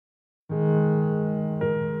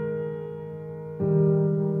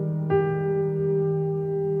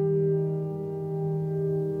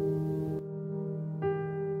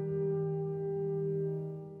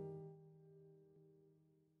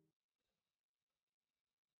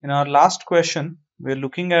In our last question, we're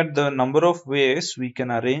looking at the number of ways we can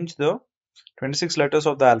arrange the 26 letters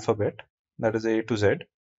of the alphabet, that is A to Z,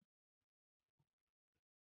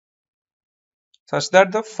 such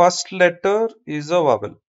that the first letter is a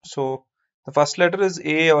vowel. So the first letter is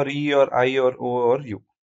A or E or I or O or U.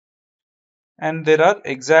 And there are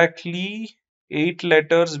exactly 8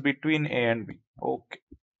 letters between A and B. Okay.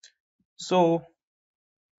 So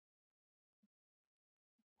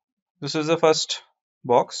this is the first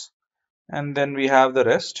box, and then we have the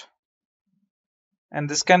rest. And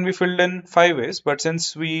this can be filled in 5 ways, but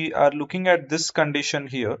since we are looking at this condition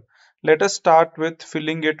here, let us start with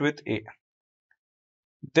filling it with A.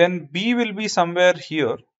 Then B will be somewhere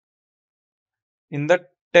here in the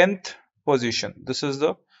 10th position. This is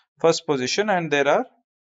the first position, and there are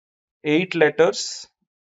 8 letters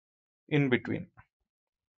in between.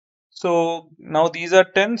 So now these are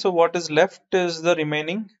 10, so what is left is the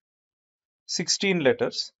remaining 16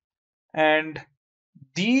 letters, and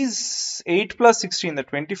these 8 plus 16, the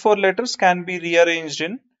 24 letters, can be rearranged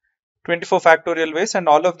in 24 factorial ways, and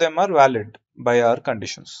all of them are valid by our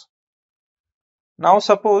conditions. Now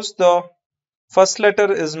suppose the first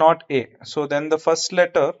letter is not A, so then the first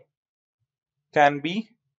letter can be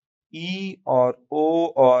E or O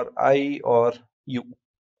or I or U.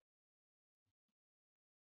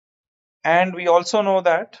 And we also know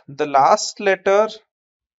that the last letter,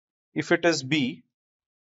 if it is B,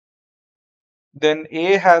 then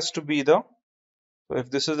A has to be the, so if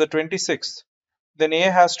this is the 26th, then A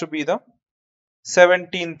has to be the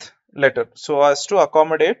 17th letter, so as to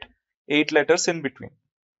accommodate 8 letters in between,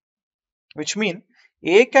 which means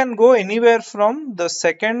A can go anywhere from the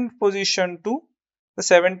second position to the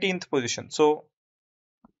 17th position. So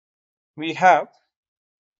we have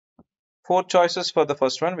 4 choices for the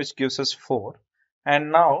first one, which gives us 4,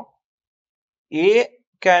 and now A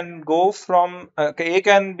can go from A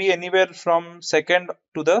can be anywhere from second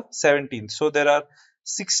to the 17th. So there are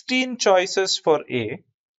 16 choices for A,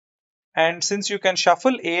 and since you can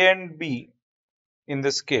shuffle A and B in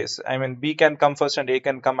this case, I mean B can come first and A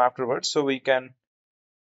can come afterwards, so we can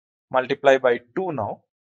multiply by 2 now.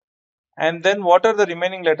 And then what are the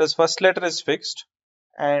remaining letters? First letter is fixed,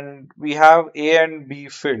 and we have A and B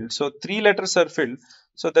filled, so 3 letters are filled,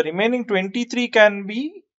 so the remaining 23 can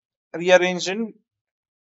be rearranged in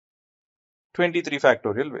 23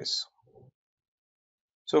 factorial ways.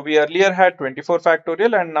 So we earlier had 24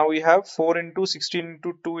 factorial, and now we have 4 into 16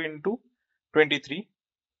 into 2 into 23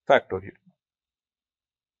 factorial,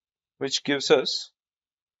 which gives us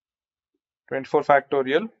 24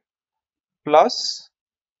 factorial plus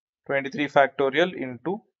 23 factorial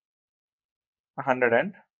into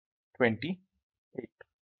 128.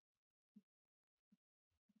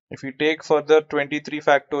 If we take further 23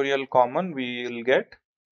 factorial common, we will get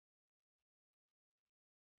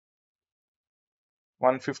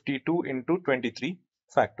 152 into 23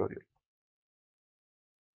 factorial.